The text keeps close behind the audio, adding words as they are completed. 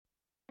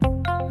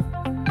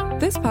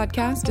This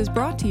podcast is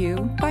brought to you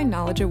by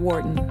Knowledge at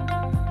Wharton.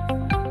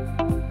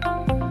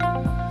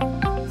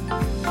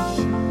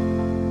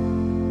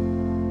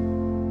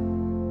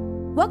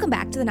 Welcome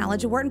back to the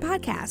Knowledge at Wharton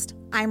podcast.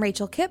 I'm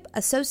Rachel Kipp,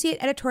 Associate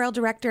Editorial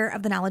Director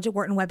of the Knowledge at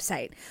Wharton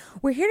website.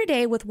 We're here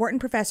today with Wharton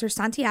Professor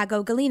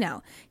Santiago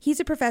Galino. He's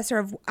a professor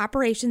of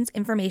Operations,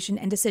 Information,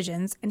 and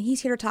Decisions, and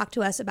he's here to talk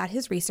to us about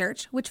his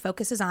research, which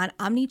focuses on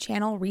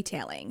omni-channel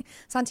retailing.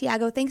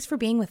 Santiago, thanks for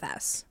being with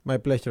us. My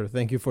pleasure.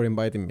 Thank you for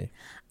inviting me.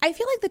 I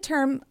feel like the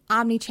term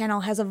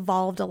omni-channel has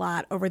evolved a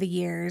lot over the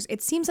years.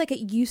 It seems like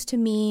it used to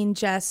mean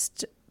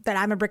just that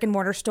I'm a brick and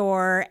mortar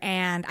store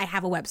and I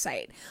have a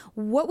website.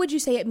 What would you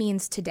say it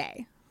means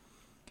today?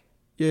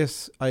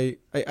 Yes, I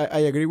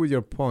agree with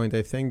your point.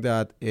 I think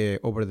that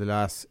over the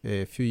last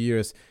few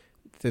years,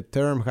 the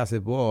term has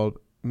evolved,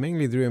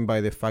 mainly driven by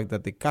the fact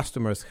that the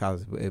customers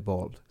have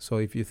evolved. So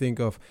if you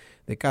think of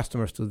the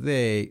customers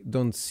today,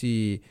 don't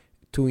see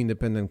two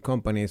independent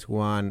companies,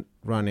 one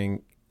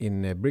running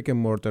in a brick and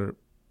mortar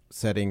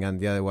setting and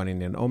the other one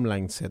in an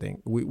online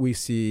setting. We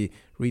see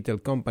retail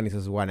companies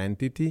as one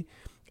entity.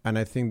 And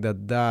I think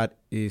that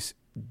is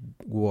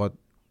what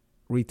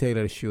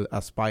retailers should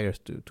aspire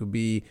to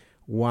be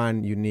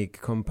one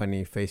unique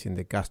company facing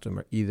the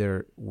customer,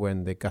 either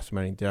when the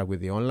customer interact with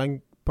the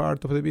online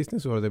part of the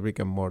business or the brick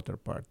and mortar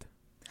part.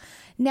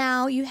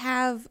 Now you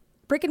have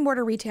brick and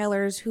mortar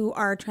retailers who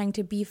are trying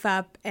to beef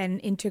up and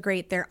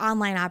integrate their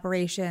online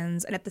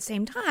operations. And at the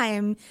same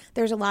time,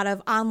 there's a lot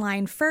of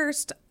online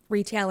first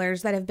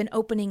retailers that have been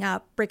opening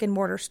up brick and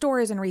mortar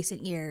stores in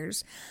recent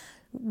years.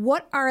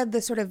 What are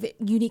the sort of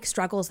unique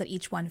struggles that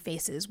each one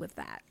faces with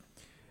that?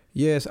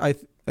 Yes, I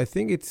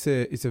think it's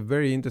a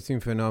very interesting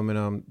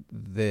phenomenon.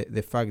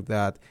 The fact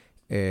that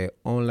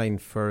online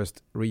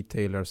first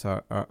retailers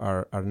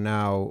are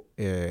now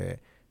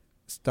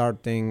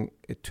starting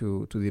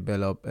to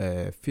develop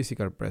a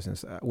physical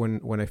presence.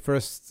 When I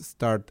first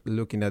start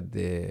looking at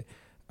the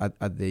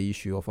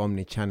issue of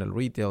omni-channel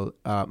retail,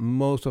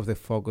 most of the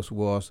focus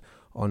was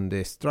on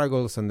the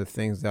struggles and the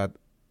things that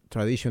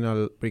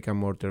traditional brick and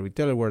mortar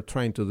retailer were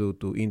trying to do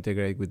to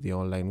integrate with the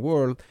online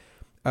world,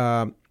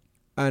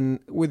 and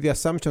with the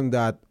assumption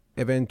that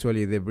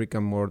eventually the brick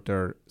and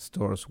mortar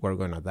stores were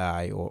going to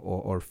die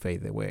or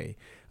fade away.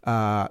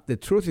 The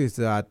truth is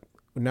that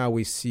now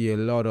we see a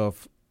lot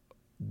of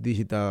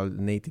digital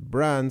native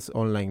brands,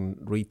 online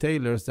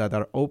retailers that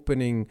are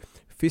opening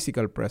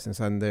physical presence,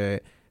 and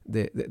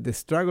the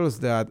struggles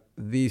that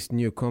these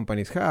new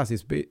companies has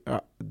is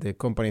the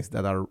companies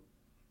that are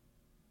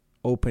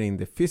opening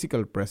the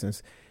physical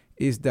presence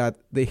is that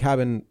they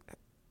haven't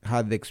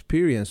had the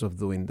experience of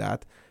doing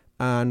that,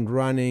 and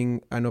running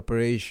an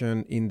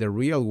operation in the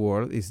real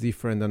world is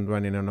different than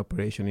running an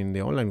operation in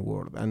the online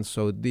world. And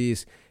so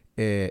these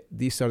are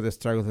the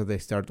struggles that they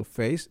start to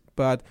face.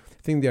 But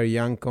I think they are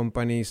young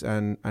companies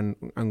and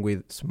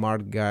with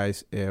smart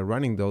guys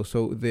running those,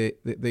 so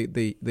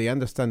they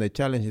understand the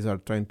challenges, are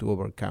trying to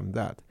overcome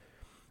that.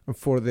 And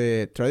for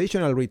the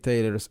traditional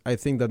retailers, I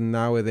think that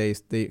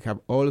nowadays they have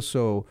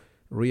also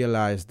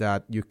realize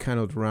that you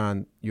cannot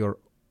run your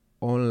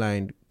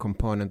online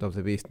component of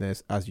the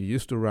business as you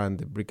used to run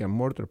the brick and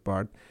mortar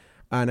part.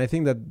 And I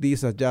think that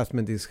this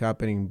adjustment is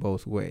happening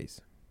both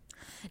ways.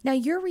 Now,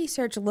 your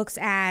research looks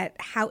at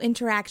how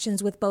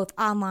interactions with both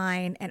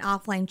online and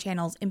offline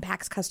channels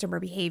impacts customer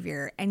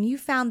behavior. And you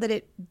found that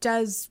it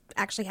does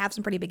actually have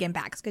some pretty big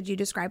impacts. Could you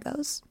describe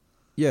those?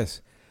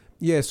 Yes.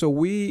 Yeah, so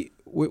we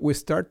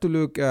start to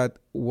look at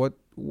what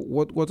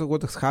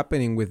is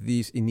happening with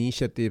these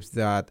initiatives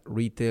that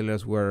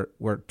retailers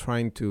were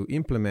trying to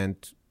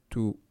implement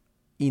to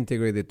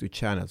integrate the two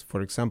channels.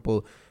 For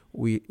example,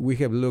 we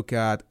have looked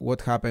at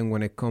what happened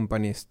when a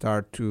company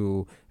start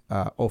to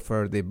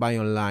offer the buy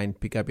online,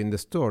 pick up in the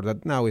store.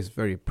 That now is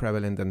very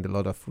prevalent, and a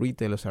lot of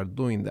retailers are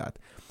doing that.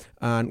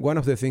 And one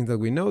of the things that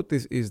we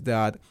notice is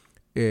that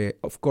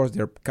of course,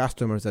 there are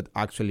customers that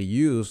actually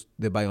use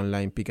the buy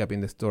online, pick up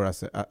in the store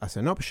as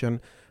an option,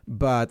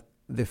 but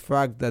the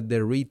fact that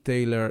the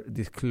retailer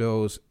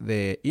disclose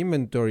the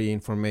inventory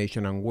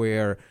information and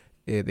where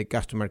the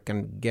customer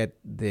can get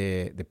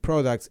the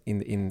products in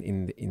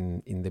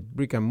the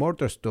brick and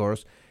mortar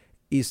stores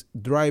is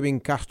driving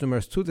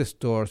customers to the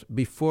stores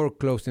before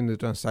closing the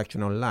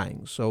transaction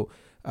online. So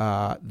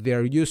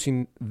they're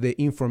using the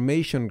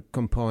information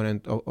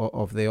component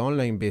of the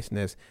online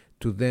business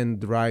to then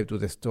drive to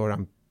the store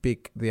and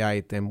pick the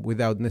item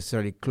without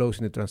necessarily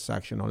closing the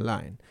transaction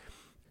online.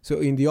 So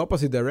in the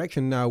opposite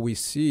direction now, we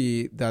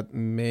see that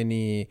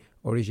many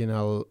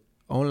original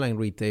online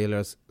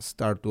retailers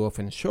start to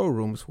open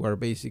showrooms where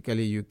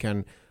basically you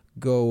can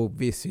go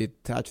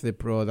visit, touch the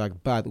product,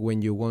 but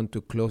when you want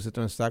to close the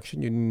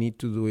transaction, you need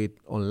to do it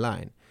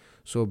online.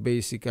 So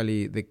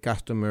basically the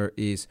customer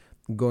is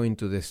going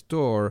to the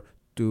store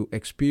to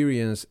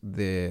experience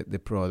the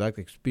product,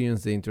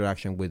 experience the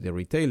interaction with the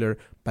retailer,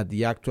 but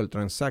the actual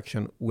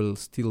transaction will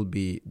still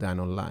be done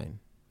online.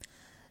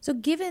 So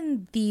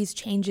given these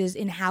changes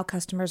in how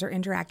customers are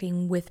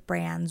interacting with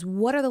brands,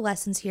 what are the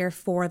lessons here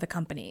for the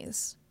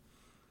companies?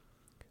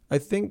 I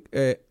think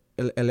a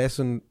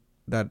lesson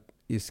that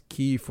is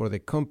key for the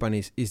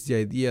companies is the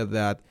idea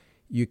that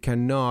you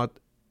cannot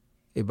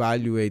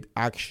evaluate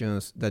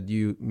actions that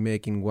you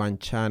make in one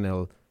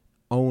channel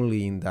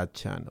only in that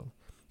channel.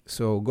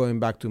 So going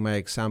back to my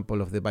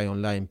example of the buy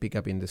online, pick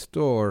up in the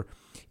store,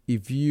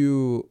 if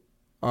you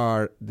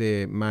are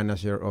the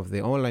manager of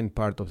the online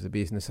part of the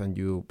business and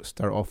you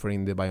start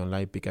offering the buy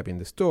online, pick up in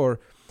the store,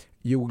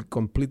 you will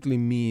completely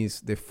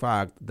miss the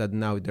fact that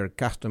now their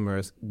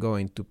customers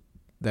going to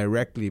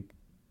directly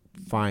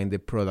find the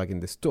product in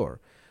the store.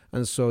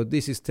 And so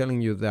this is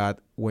telling you that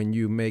when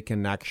you make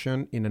an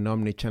action in an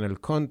omni-channel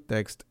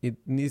context, it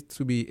needs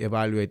to be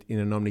evaluated in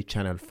an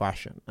omni-channel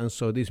fashion. And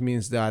so this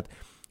means that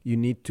you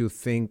need to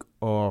think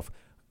of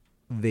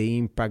the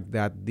impact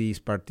that this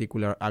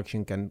particular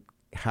action can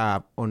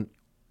have on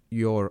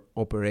your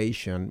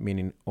operation,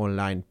 meaning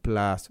online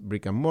plus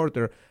brick and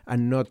mortar,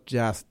 and not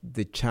just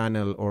the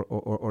channel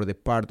or the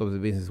part of the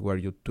business where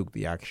you took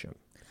the action.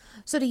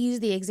 So to use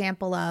the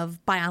example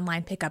of buy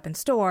online, pick up in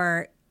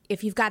store,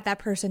 if you've got that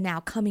person now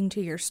coming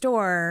to your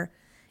store,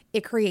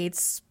 it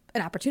creates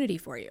an opportunity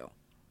for you.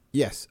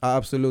 Yes,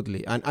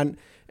 absolutely. And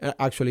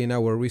actually in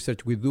our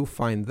research, we do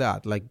find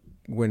that, like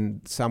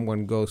when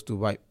someone goes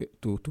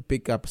to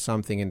pick up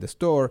something in the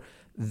store,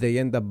 they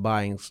end up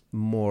buying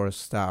more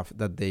stuff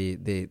that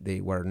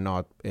they were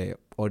not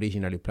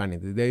originally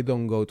planning. They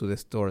don't go to the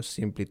store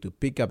simply to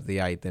pick up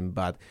the item,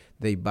 but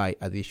they buy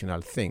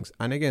additional things.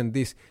 And again,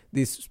 this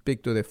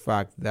speaks to the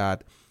fact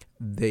that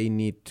they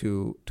need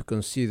to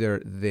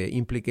consider the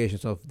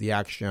implications of the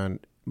action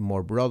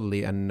more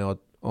broadly and not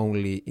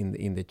only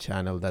in the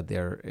channel that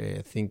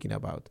they're thinking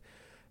about.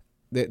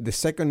 The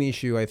second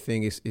issue, I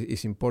think,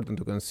 is important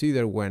to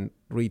consider when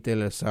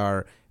retailers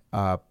are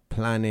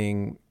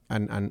planning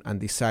and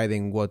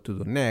deciding what to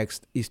do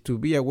next, is to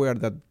be aware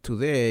that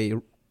today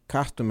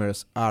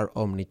customers are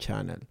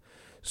omni-channel.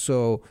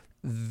 So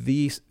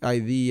this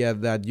idea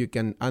that you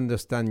can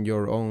understand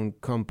your own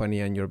company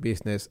and your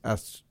business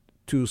as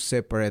two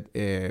separate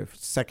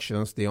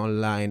sections, the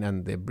online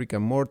and the brick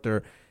and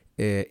mortar,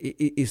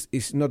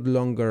 is not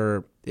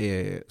longer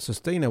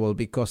sustainable,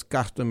 because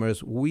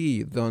customers,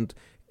 we don't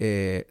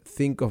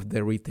think of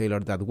the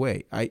retailer that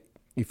way.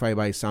 If I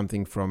buy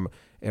something from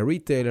a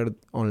retailer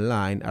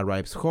online,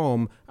 arrives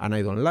home, and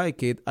I don't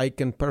like it, I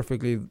can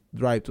perfectly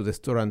drive to the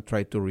store and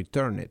try to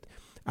return it.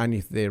 And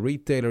if the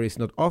retailer is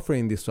not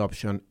offering this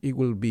option, it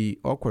will be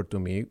awkward to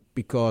me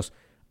because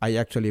I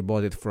actually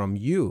bought it from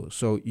you.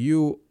 So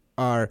you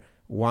are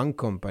one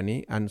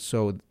company, and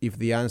so if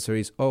the answer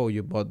is, oh,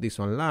 you bought this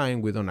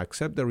online, we don't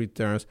accept the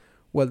returns,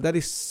 well, that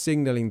is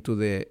signaling to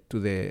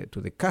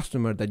the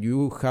customer that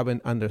you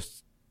haven't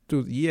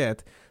understood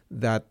yet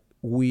that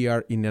we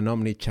are in an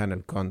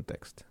omni-channel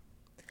context.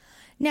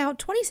 Now,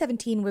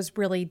 2017 was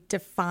really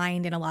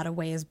defined in a lot of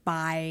ways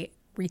by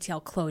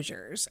retail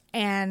closures,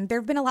 and there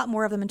have been a lot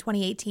more of them in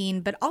 2018,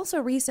 but also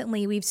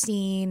recently we've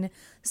seen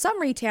some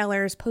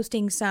retailers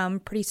posting some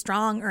pretty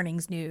strong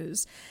earnings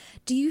news.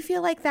 Do you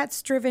feel like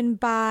that's driven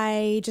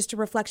by just a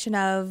reflection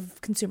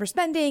of consumer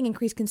spending,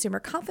 increased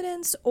consumer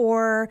confidence,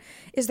 or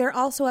is there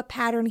also a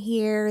pattern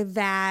here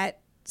that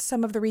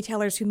some of the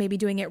retailers who may be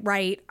doing it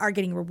right are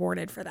getting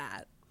rewarded for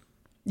that?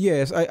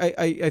 Yes,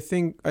 I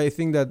think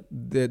that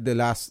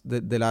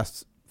the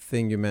last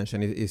thing you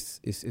mentioned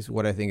is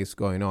what I think is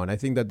going on. I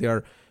think that there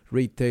are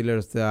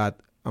retailers that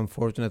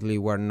unfortunately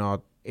were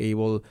not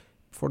able,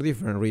 for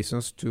different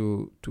reasons,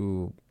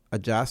 to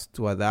adjust,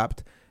 to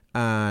adapt,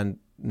 and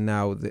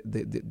now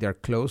they're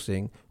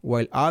closing,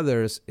 while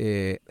others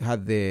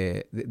had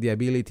the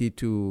ability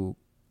to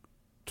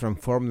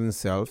transform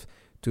themselves,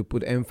 to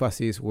put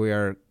emphasis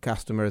where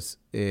customers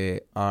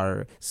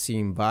are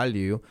seeing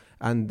value,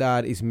 and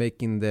that is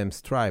making them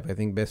strive. I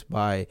think Best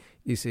Buy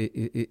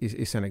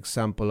is an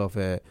example of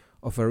a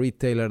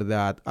retailer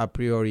that a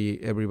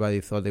priori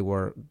everybody thought they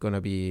were going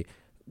to be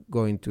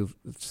going to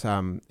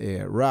some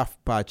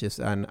rough patches,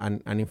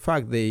 and in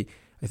fact I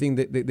think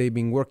they've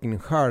been working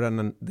hard,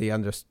 and they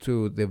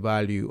understood the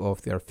value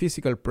of their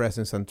physical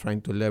presence and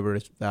trying to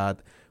leverage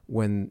that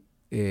when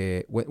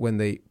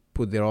they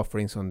put their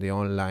offerings on the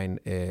online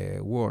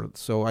world.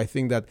 So I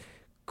think that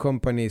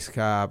companies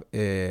have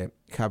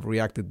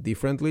reacted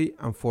differently.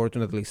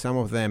 Unfortunately, some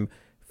of them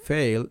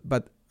failed,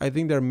 but I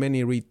think there are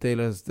many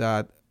retailers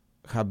that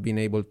have been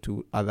able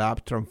to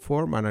adapt,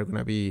 transform, and are going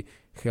to be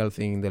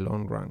healthy in the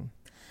long run.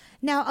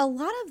 Now, a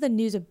lot of the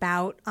news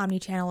about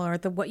omnichannel,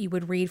 or what you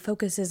would read,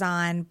 focuses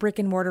on brick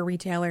and mortar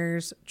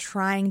retailers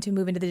trying to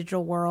move into the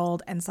digital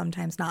world and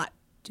sometimes not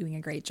doing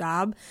a great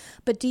job.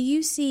 But do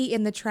you see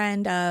in the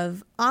trend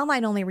of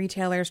online-only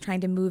retailers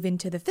trying to move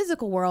into the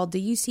physical world, do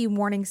you see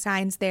warning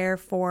signs there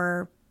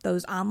for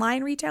those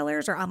online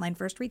retailers or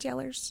online-first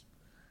retailers?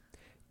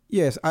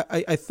 Yes,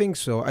 I think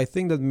so. I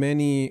think that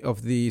many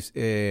of these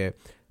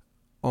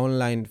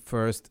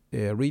online-first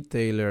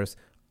retailers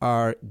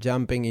are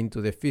jumping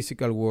into the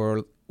physical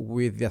world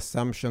with the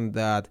assumption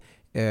that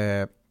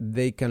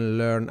they can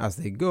learn as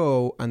they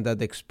go, and that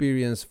the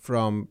experience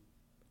from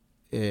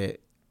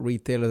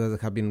retailers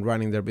that have been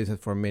running their business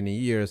for many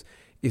years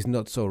is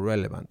not so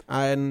relevant.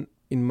 And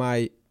in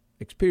my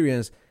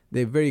experience,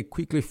 they very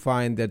quickly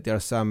find that there are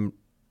some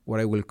what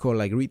I will call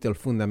like retail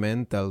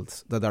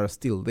fundamentals that are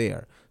still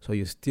there. So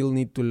you still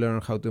need to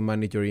learn how to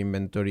manage your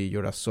inventory,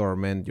 your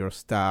assortment, your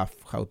staff,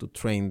 how to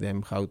train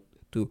them, how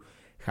to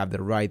have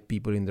the right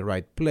people in the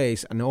right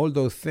place. And all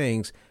those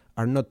things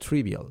are not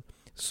trivial.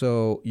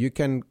 So you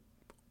can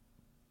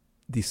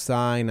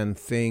design and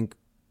think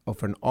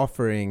of an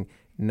offering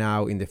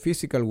now in the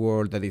physical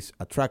world that is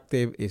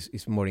attractive, is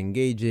more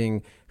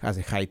engaging, has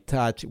a high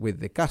touch with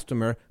the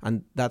customer,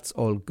 and that's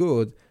all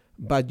good.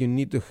 But you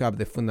need to have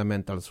the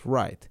fundamentals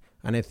right.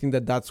 And I think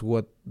that that's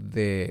what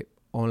the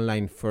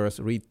online first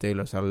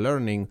retailers are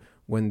learning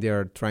when they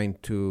are trying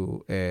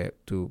to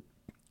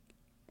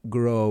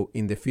grow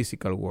in the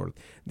physical world.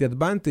 The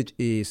advantage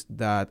is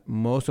that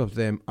most of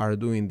them are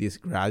doing this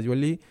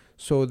gradually.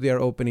 So they are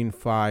opening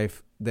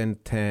 5, then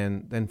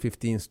 10, then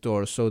 15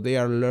 stores. So they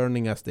are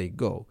learning as they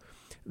go.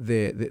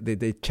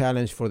 The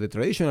challenge for the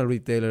traditional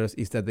retailers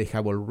is that they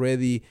have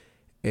already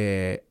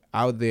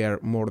out there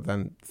more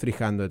than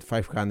 300,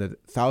 500,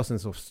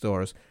 thousands of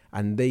stores,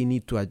 and they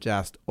need to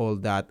adjust all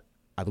that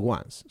at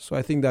once. So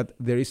I think that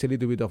there is a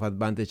little bit of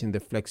advantage in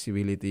the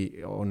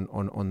flexibility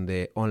on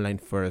the online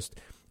first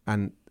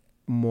and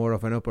more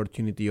of an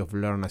opportunity of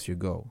learn as you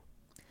go.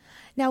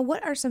 Now,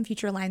 what are some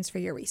future lines for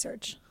your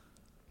research?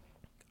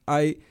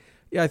 I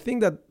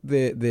think that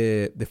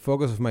the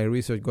focus of my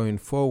research going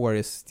forward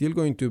is still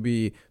going to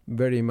be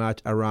very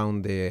much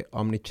around the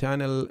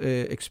omnichannel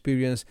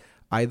experience.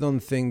 I don't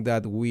think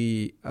that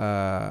we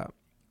are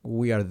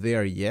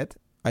there yet.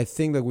 I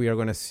think that we are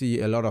going to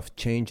see a lot of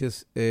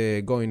changes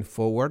going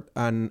forward,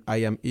 and I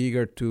am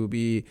eager to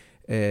be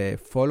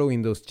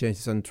following those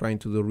changes and trying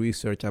to do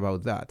research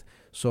about that.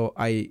 So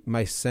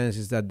my sense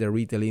is that the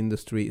retail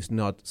industry is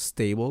not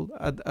stable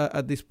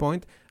at this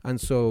point, and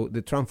so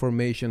the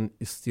transformation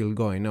is still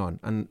going on.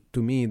 And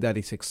to me, that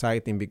is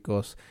exciting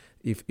because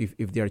if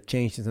there are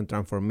changes and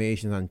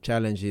transformations and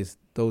challenges,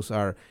 those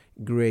are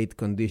great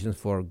conditions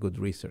for good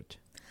research.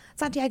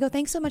 Santiago,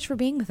 thanks so much for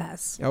being with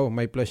us. Oh,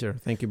 my pleasure.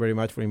 Thank you very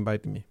much for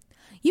inviting me.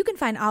 You can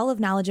find all of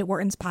Knowledge at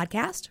Wharton's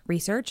podcast,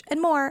 research,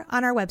 and more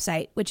on our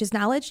website, which is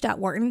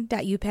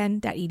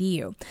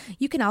knowledge.wharton.upenn.edu.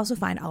 You can also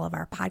find all of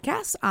our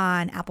podcasts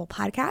on Apple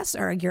Podcasts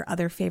or your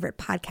other favorite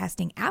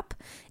podcasting app.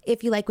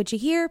 If you like what you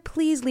hear,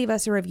 please leave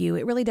us a review.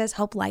 It really does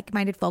help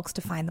like-minded folks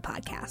to find the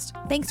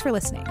podcast. Thanks for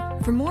listening.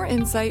 For more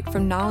insight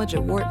from Knowledge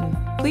at Wharton,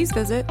 please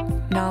visit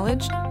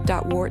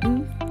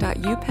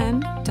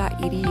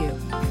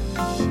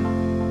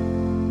knowledge.wharton.upenn.edu.